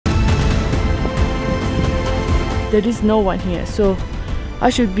there is no one here, so I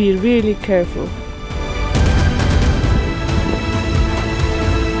should be really careful.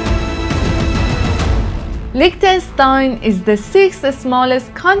 Liechtenstein is the 6th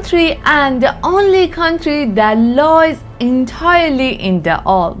smallest country and the only country that lies entirely in the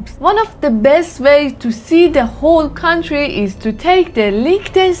Alps. One of the best ways to see the whole country is to take the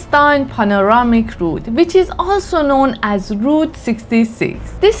Liechtenstein Panoramic route, which is also known as Route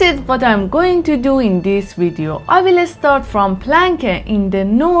 66. This is what I'm going to do in this video. I will start from Planken in the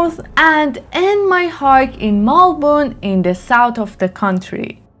north and end my hike in Malbun in the south of the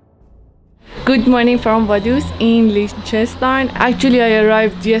country. Good morning from Vaduz in Liechtenstein. Actually, I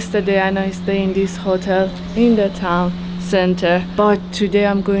arrived yesterday and I stay in this hotel in the town center. But today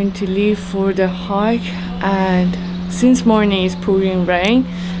I'm going to leave for the hike, and since morning is pouring rain,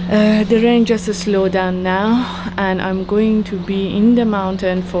 the rain just slowed down now, and I'm going to be in the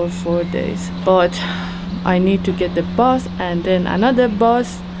mountain for 4 days. But I need to get the bus and then another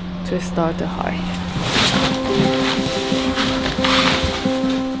bus to start the hike.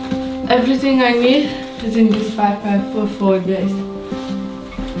 Everything I need is in this backpack for 4 days.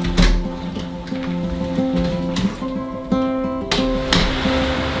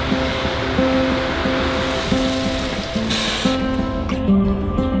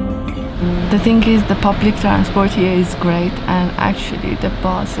 The thing is, the public transport here is great, and actually the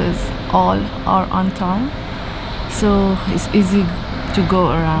buses all are on time, so it's easy to go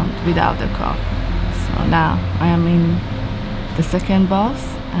around without a car. So now I am in the second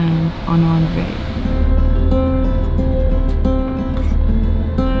bus and on our way.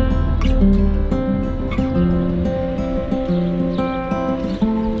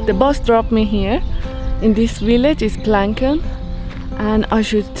 The bus dropped me here in this village is Planken, and I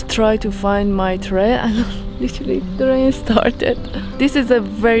should try to find my trail, and literally the rain started. This is a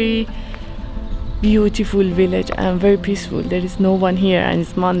very beautiful village and very peaceful. There is no one here and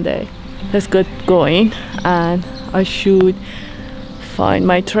it's Monday. Let's get going, and I should find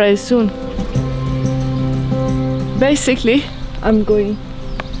my trail soon. Basically, I'm going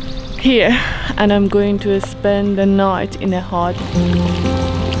here and I'm going to spend the night in a hut.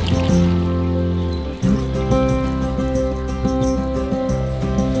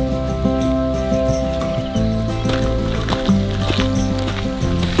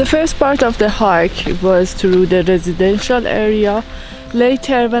 The first part of the hike was through the residential area.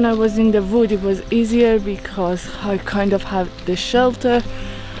 Later, when I was in the wood, it was easier because I kind of had the shelter.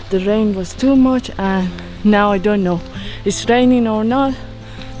 The rain was too much, and now I don't know it's raining or not.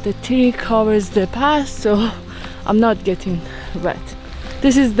 The tree covers the path, so I'm not getting wet.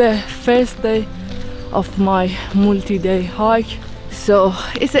 This is the first day of my multi-day hike, so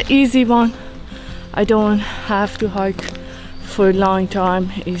it's an easy one. I don't have to hike for a long time.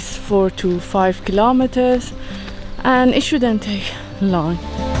 It's 4 to 5 kilometers, and it shouldn't take long.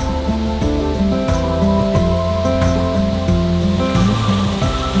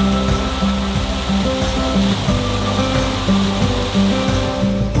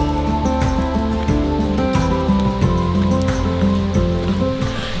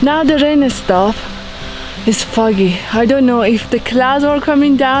 Now the rain stopped. It's foggy. I don't know if the clouds are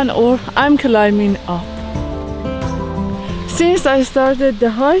coming down or I'm climbing up. Since I started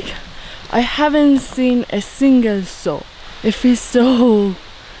the hike, I haven't seen a single soul. It feels so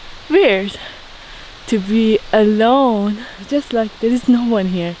weird to be alone, just like there is no one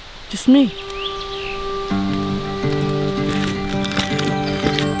here, just me.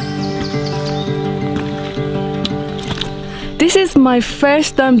 This is my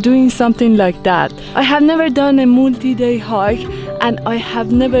first time doing something like that. I have never done a multi-day hike, and I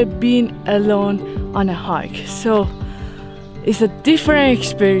have never been alone on a hike, so it's a different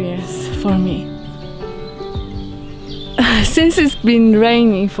experience for me. Since it's been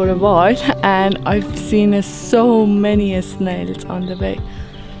raining for a while, and I've seen so many snails on the way,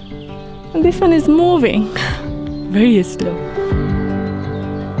 and this one is moving very slow.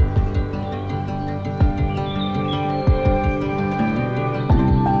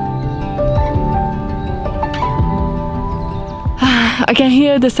 I can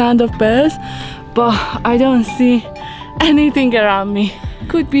hear the sound of birds, but I don't see anything around me.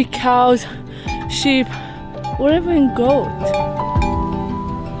 Could be cows, sheep, or even goat.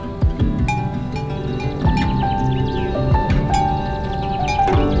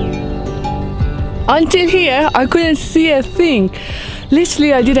 Until here, I couldn't see a thing.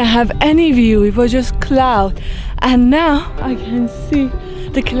 Literally, I didn't have any view. It was just cloud. And now I can see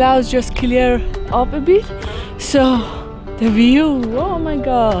the clouds just clear up a bit. So the view, oh my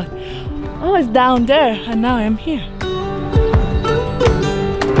God. I was down there and now I'm here.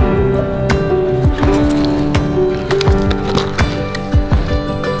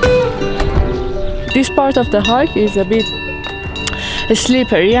 part of the hike is a bit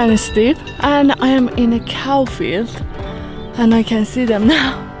slippery and steep, and I am in a cow field and I can see them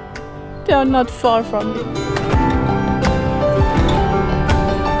now. They are not far from me.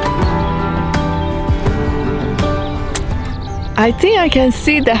 I think I can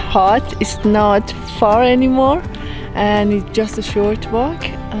see the hut. It's not far anymore and it's just a short walk,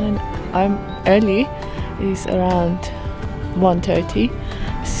 and I'm early. It's around 1:30.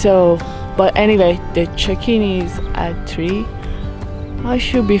 So, but anyway, the check-in is at 3. I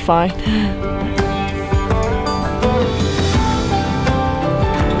should be fine.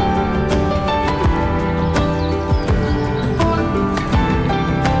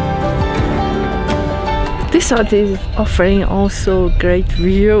 This hut is offering also great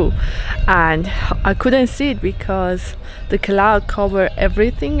view, and I couldn't see it because the cloud covered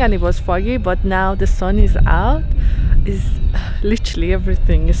everything and it was foggy, but now the sun is out. It's literally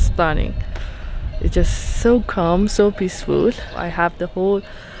everything is stunning. It's just so calm, so peaceful. I have the whole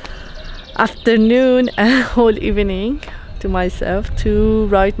afternoon and whole evening to myself to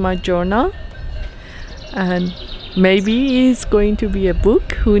write my journal, and maybe it's going to be a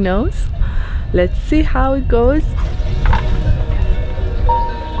book, who knows. Let's see how it goes.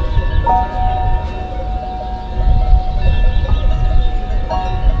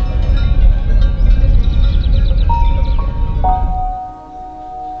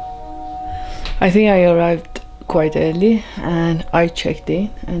 I think I arrived quite early and I checked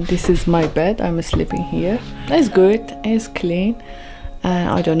in, and this is my bed. I'm sleeping here. It's good, it's clean, and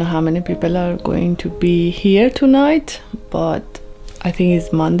I don't know how many people are going to be here tonight, but I think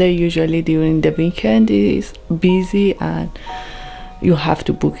it's Monday. Usually during the weekend is busy and you have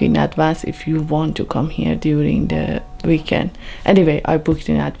to book in advance if you want to come here during the weekend. Anyway, I booked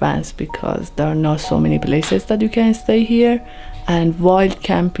in advance because there are not so many places that you can stay here, and wild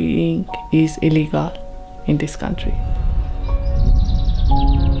camping is illegal in this country.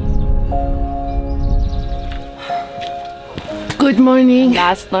 Good morning.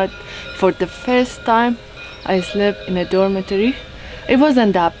 Last night, for the first time, I slept in a dormitory. It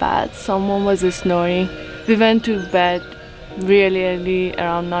wasn't that bad. Someone was snoring. We went to bed really early,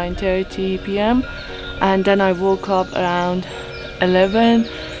 around 9:30 p.m. and then I woke up around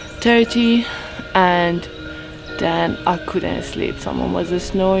 11:30 and then I couldn't sleep. Someone was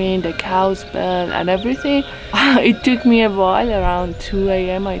snoring, the cows belled and everything. It took me a while. Around 2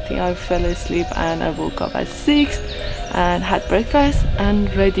 a.m. I think I fell asleep, and I woke up at 6 and had breakfast and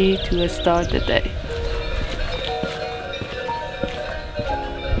ready to start the day.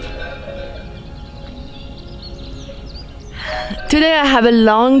 Today I have a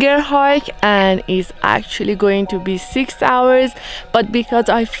longer hike and it's actually going to be 6 hours, but because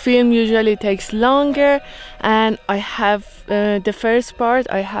I film usually takes longer, and I have the first part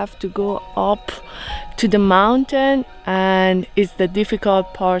I have to go up to the mountain, and it's the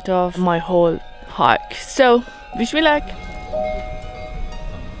difficult part of my whole hike. So wish me luck.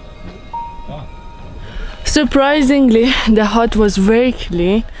 Surprisingly, the hut was very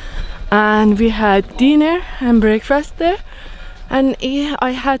clean and we had dinner and breakfast there. And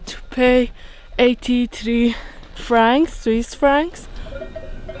I had to pay 83 francs, Swiss francs.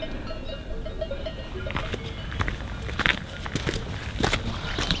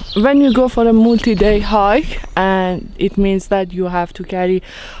 When you go for a multi-day hike, and it means that you have to carry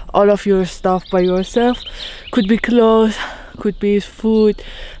all of your stuff by yourself, could be clothes, could be food.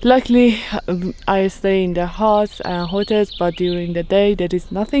 Luckily, I stay in the huts and hotels, but during the day there is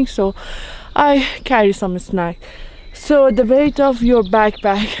nothing, so I carry some snack. So the weight of your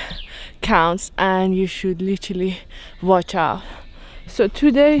backpack counts, and you should literally watch out. So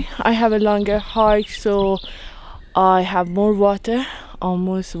today I have a longer hike, so I have more water,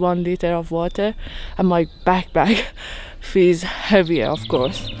 almost 1 liter of water, and my backpack feels heavier, of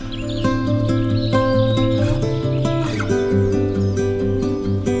course.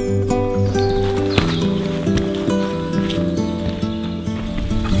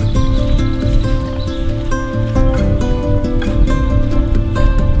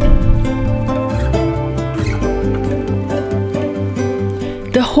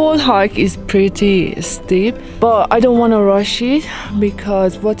 The whole hike is pretty steep, but I don't want to rush it,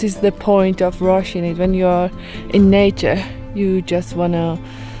 because what is the point of rushing it? When you are in nature, you just want to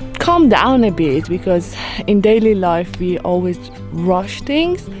calm down a bit, because in daily life we always rush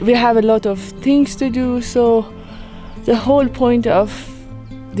things. We have a lot of things to do, so the whole point of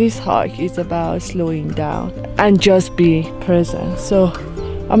this hike is about slowing down and just be present. So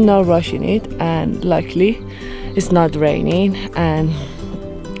I'm not rushing it, and luckily it's not raining and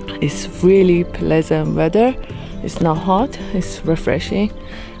it's really pleasant weather, It's not hot, it's refreshing,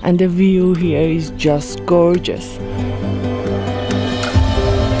 and the view here is just gorgeous.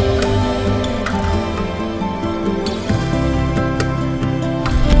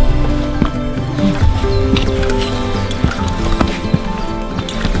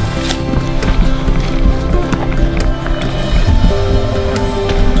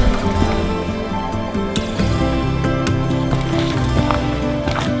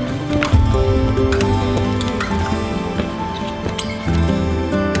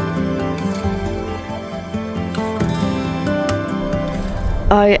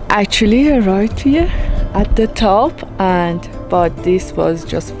 I actually arrived here at the top, but this was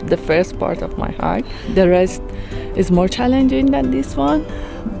just the first part of my hike. The rest is more challenging than this one,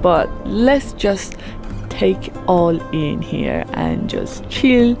 but let's just take all in here and just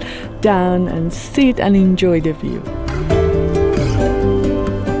chill down and sit and enjoy the view.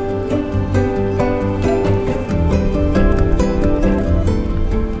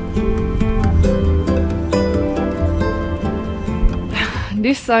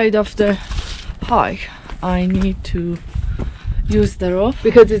 This side of the hike I need to use the rope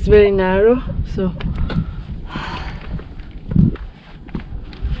because it's very narrow, so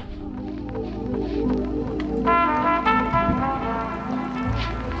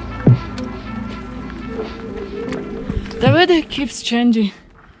the weather keeps changing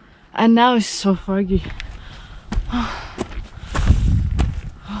and now it's so foggy.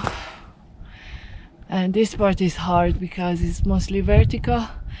 And this part is hard because it's mostly vertical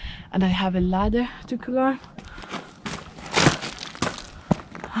and I have a ladder to climb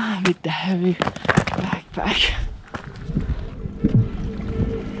with the heavy backpack.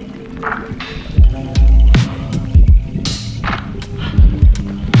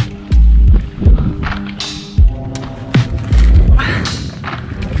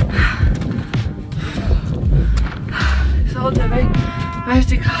 It's all the way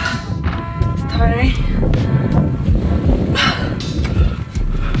vertical. It's tiring.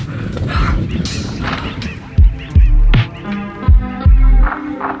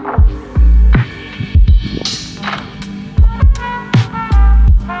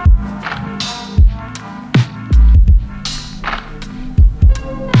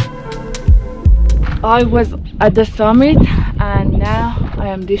 I was at the summit and now I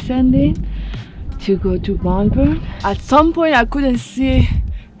am descending to go to Malbun. At some point I couldn't see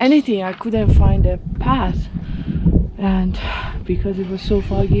anything, I couldn't find a path, and because it was so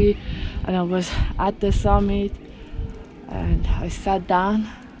foggy, and I was at the summit and I sat down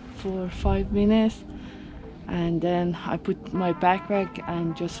for 5 minutes and then I put my backpack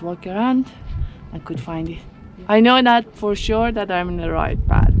and just walked around. I could find it. I know that for sure that I'm in the right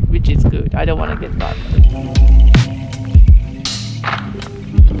path, which is good. I don't want to get lost.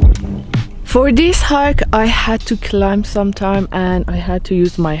 For this hike I had to climb sometime and I had to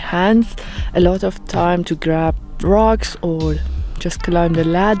use my hands a lot of time to grab rocks or just climb the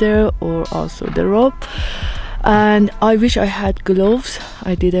ladder or also the rope. And I wish I had gloves.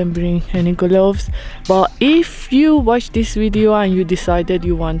 I didn't bring any gloves, but if you watch this video and you decided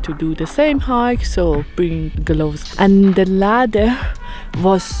you want to do the same hike, so bring gloves. And the ladder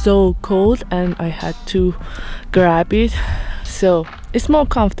was so cold and I had to grab it, so it's more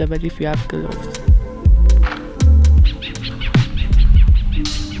comfortable if you have gloves.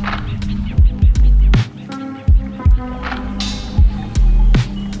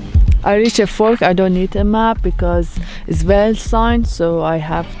 I reached a fork. I don't need a map because it's well signed, so I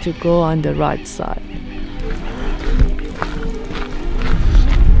have to go on the right side.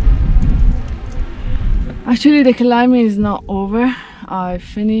 Actually, the climbing is not over. I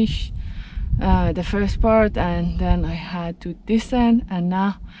finished the first part and then I had to descend, and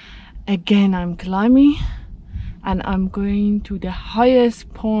now again I'm climbing and I'm going to the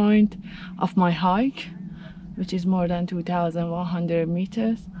highest point of my hike, which is more than 2,100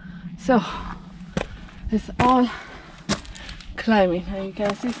 meters. So it's all climbing, and you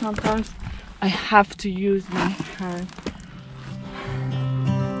can see sometimes I have to use my hand.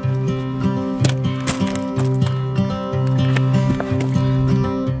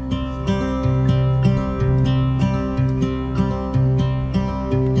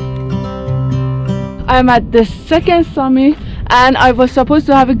 I'm at the second summit and I was supposed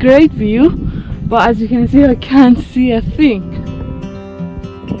to have a great view, but as you can see I can't see a thing.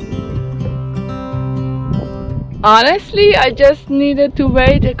 Honestly, I just needed to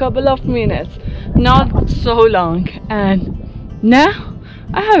wait a couple of minutes, not so long, and now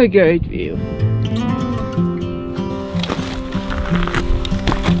I have a great view.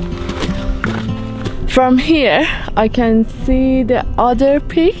 From here I can see the other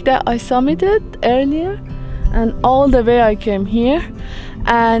peak that I summited earlier, and all the way I came here.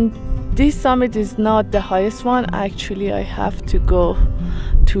 And this summit is not the highest one. Actually, I have to go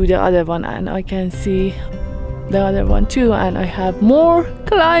to the other one, and I can see the other one too, and I have more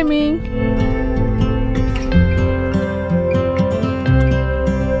climbing.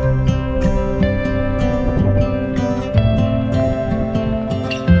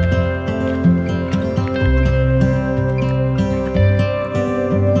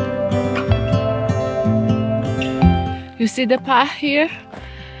 You see the path here?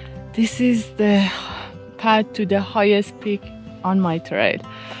 This is the path to the highest peak on my trail.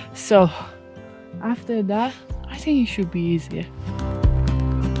 So after that, I think it should be easier.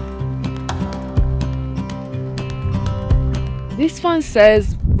 This one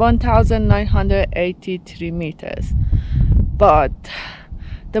says 1,983 meters, but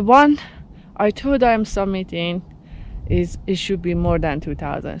the one I thought I'm summiting it should be more than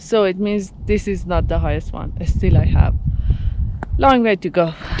 2,000. So it means this is not the highest one. Still I have long way to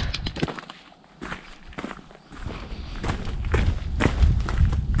go.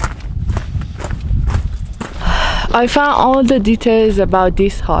 I found all the details about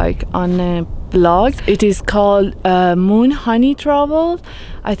this hike on a blog. It is called Moon Honey Travel.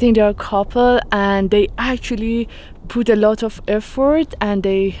 I think they're a couple, and they actually put a lot of effort and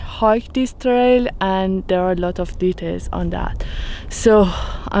they hike this trail, and there are a lot of details on that. So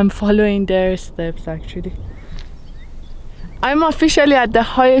I'm following their steps actually. I'm officially at the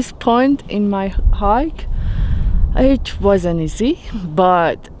highest point in my hike. It wasn't easy,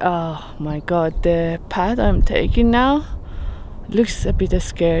 but oh my god, the path I'm taking now looks a bit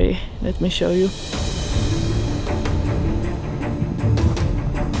scary. Let me show you.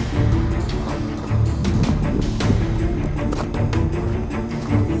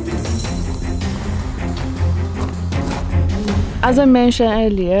 As I mentioned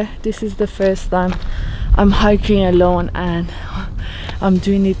earlier, this is the first time I'm hiking alone, and I'm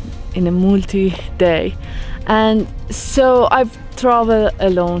doing it in a multi-day. And so I've traveled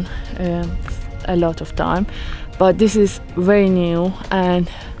alone a lot of time, but this is very new, and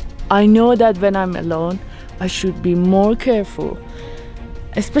I know that when I'm alone I should be more careful,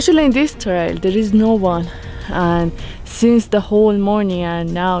 especially in this trail. There is no one, and since the whole morning,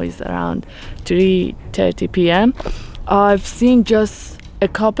 and now it's around 3:30 p.m. I've seen just a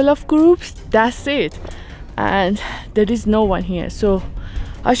couple of groups, that's it, and there is no one here, so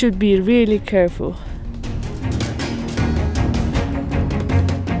I should be really careful.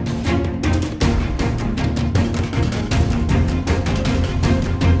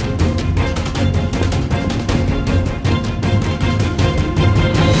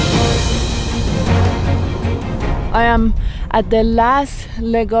 I am at the last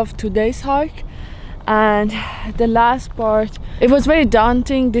leg of today's hike, and the last part, it was very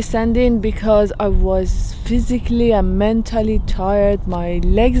daunting descending because I was physically and mentally tired. My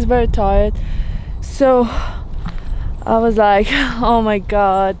legs were tired, so I was like, oh my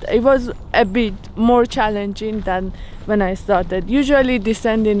god. It was a bit more challenging than when I started. Usually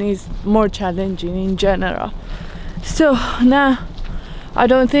descending is more challenging in general, so now I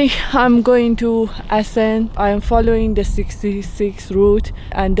don't think I'm going to ascend. I'm following the 66 route,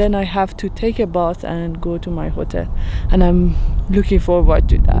 and then I have to take a bus and go to my hotel, and I'm looking forward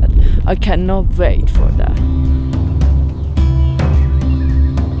to that. I cannot wait for that.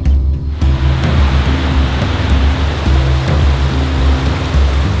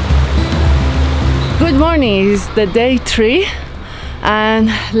 Good morning, it's the day 3,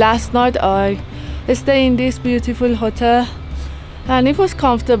 and last night I stayed in this beautiful hotel, and it was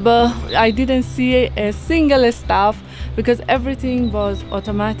comfortable. I didn't see a single staff because everything was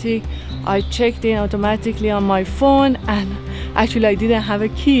automatic. I checked in automatically on my phone, and actually I didn't have a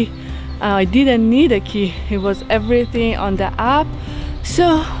key. I didn't need a key. It was everything on the app.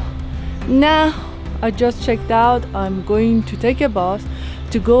 So now I just checked out. I'm going to take a bus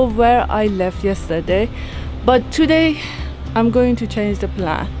to go where I left yesterday, but today I'm going to change the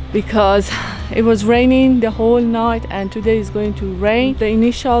plan because it was raining the whole night, and today is going to rain. The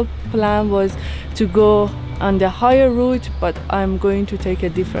initial plan was to go on the higher route, but I'm going to take a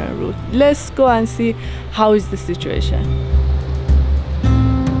different route. Let's go and see how is the situation.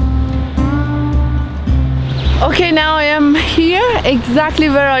 Okay, now I am here exactly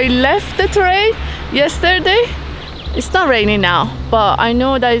where I left the trail yesterday. It's not raining now, but I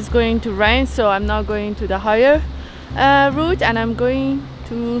know that it's going to rain, so I'm not going to the higher route, and I'm going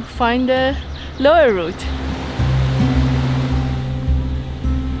to find the lower route.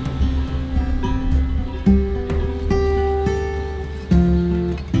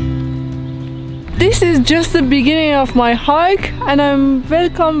 This is just the beginning of my hike, and I'm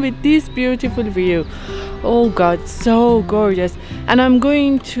welcome with this beautiful view. Oh God, so gorgeous. And I'm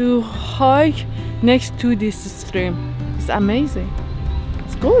going to hike next to this stream. It's amazing.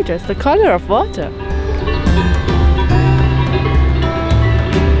 It's gorgeous, the color of water.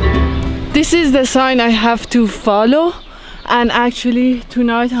 This is the sign I have to follow, and actually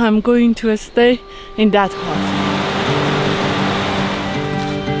tonight I'm going to stay in that hut.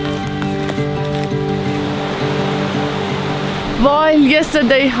 While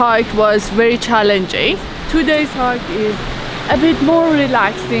yesterday's hike was very challenging, today's hike is a bit more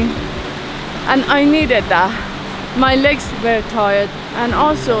relaxing, and I needed that. My legs were tired, and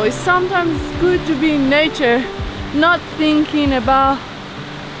also it's sometimes good to be in nature, not thinking about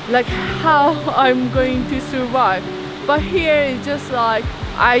like how I'm going to survive. But here it's just like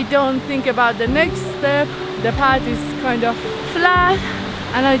I don't think about the next step. The path is kind of flat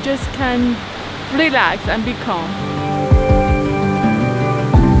and I just can relax and be calm.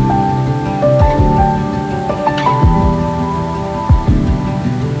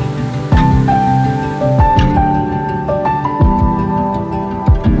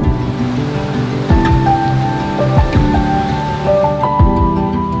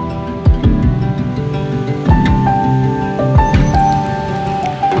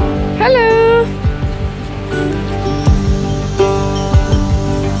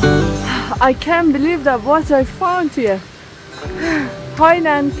 I can't believe that what I found here.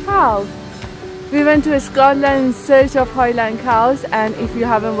 Highland cows. We went to Scotland in search of Highland cows, and if you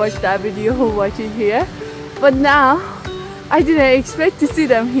haven't watched that video, watch it here. But now I didn't expect to see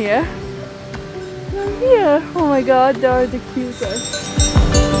them here. They're here. Oh my god, they are the cutest.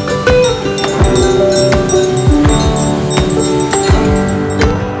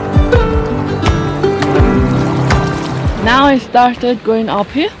 Now I started going up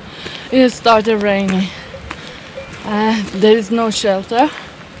here. It started raining and there is no shelter,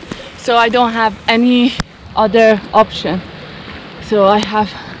 so I don't have any other option, so I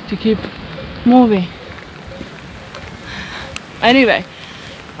have to keep moving. Anyway,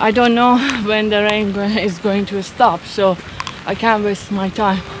 I don't know when the rain is going to stop, so I can't waste my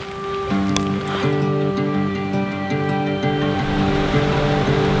time.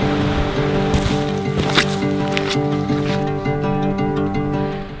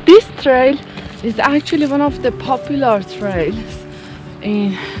 This trail is actually one of the popular trails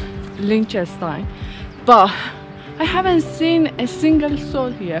in Liechtenstein, but I haven't seen a single soul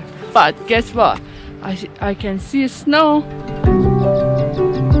here. But guess what? I can see snow.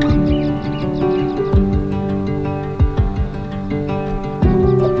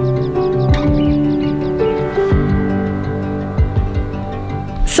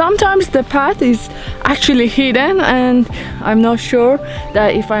 Sometimes the path is actually hidden and I'm not sure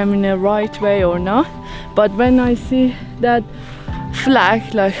that if I'm in the right way or not, but when I see that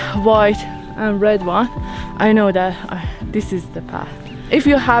flag, like white and red one, I know that this is the path. If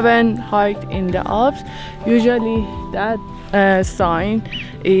you haven't hiked in the Alps, usually that sign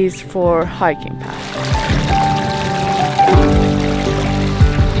is for hiking path.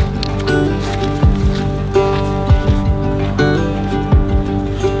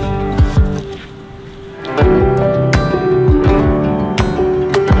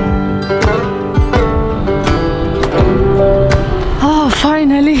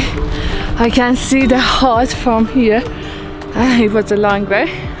 Finally, I can see the hut from here. It was a long way,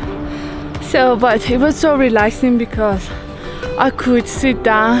 but it was so relaxing because I could sit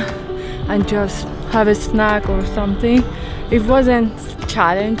down and just have a snack or something. It wasn't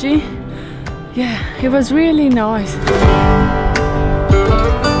challenging. Yeah, it was really nice.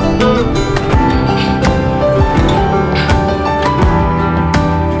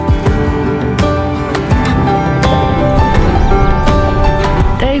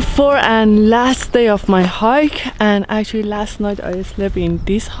 Day 4 and last day of my hike, and actually last night I slept in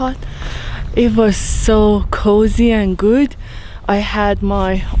this hut. It was so cozy and good. I had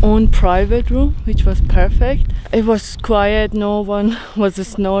my own private room, which was perfect. It was quiet, no one was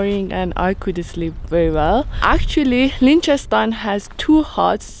snoring, and I could sleep very well. Actually, Liechtenstein has 2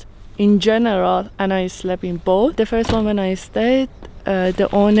 huts in general, and I slept in both. The first one when I stayed, the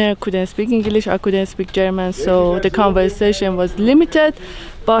owner couldn't speak English, I couldn't speak German, so the conversation was limited.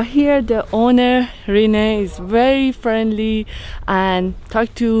 But here the owner, Rene, is very friendly and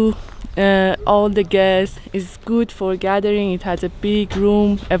talk to all the guests. It's good for gathering. It has a big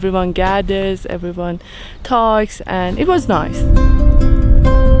room, everyone gathers, everyone talks, and it was nice.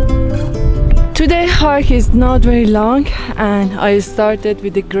 Today's hike is not very long, and I started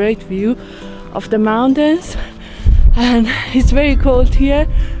with a great view of the mountains, and it's very cold here,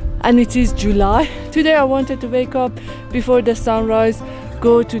 and it is July. Today I wanted to wake up before the sunrise,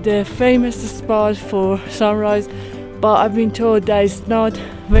 go to the famous spot for sunrise, but I've been told that it's not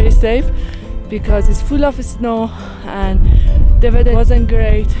very safe because it's full of snow and the weather wasn't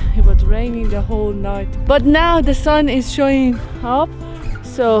great. It was raining the whole night, but now the sun is showing up,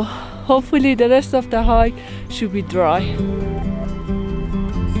 so hopefully the rest of the hike should be dry.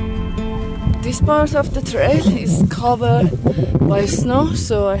 This part of the trail is covered by snow,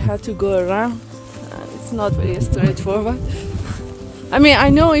 so I had to go around, and it's not very straightforward. I mean, I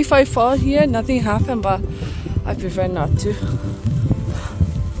know if I fall here nothing happened, but I prefer not to.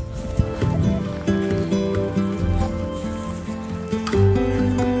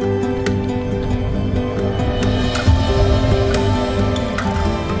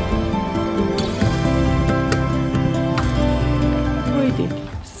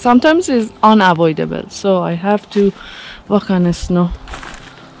 Sometimes it's unavoidable, so I have to walk on the snow.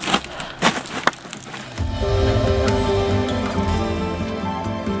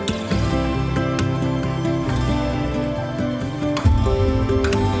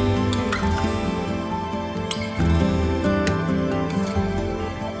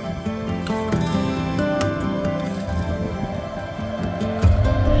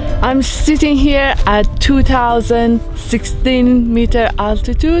 I'm sitting here at 2016 meter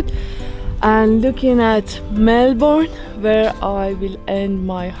altitude and looking at Malbun, where I will end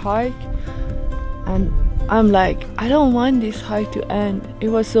my hike, and I'm like, I don't want this hike to end. It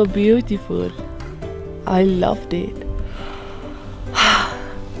was so beautiful. I loved it.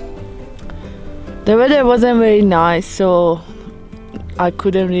 The weather wasn't very nice, so I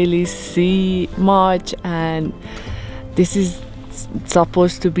couldn't really see much, and this is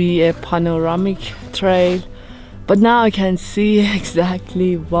supposed to be a panoramic trail, but now I can see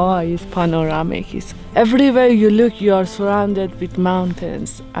exactly why it's panoramic. It's everywhere you look, you are surrounded with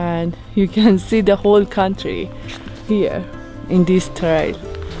mountains, and you can see the whole country here in this trail.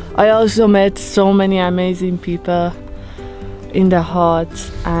 I also met so many amazing people in the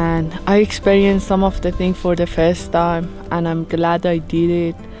huts, and I experienced some of the things for the first time, and I'm glad I did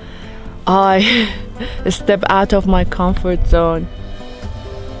it. I stepped out of my comfort zone,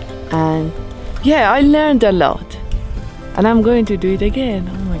 and yeah, I learned a lot, and I'm going to do it again.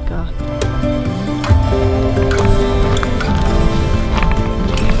 Oh my god.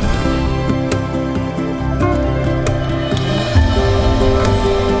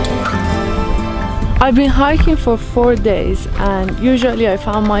 I've been hiking for 4 days, and usually I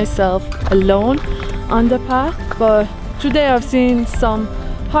found myself alone on the path, but today I've seen some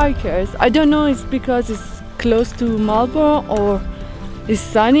hikers. I don't know if it's because it's close to Malbun or it's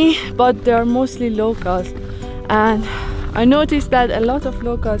sunny, but they are mostly locals, and I noticed that a lot of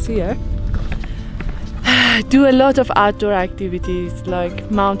locals here do a lot of outdoor activities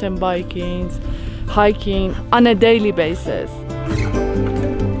like mountain biking, hiking on a daily basis.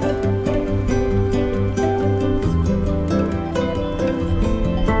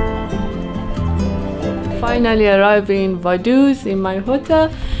 Finally arrived in Vaduz in my hotel,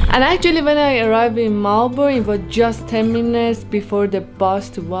 and actually when I arrived in Malbun it was just 10 minutes before the bus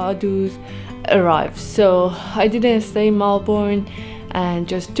to Vaduz arrived, so I didn't stay in Malbun and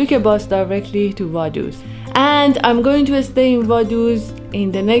just took a bus directly to Vaduz. And I'm going to stay in Vaduz.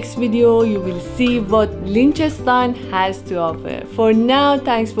 In the next video you will see what Liechtenstein has to offer. For now,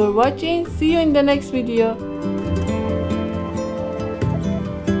 thanks for watching. See you in the next video.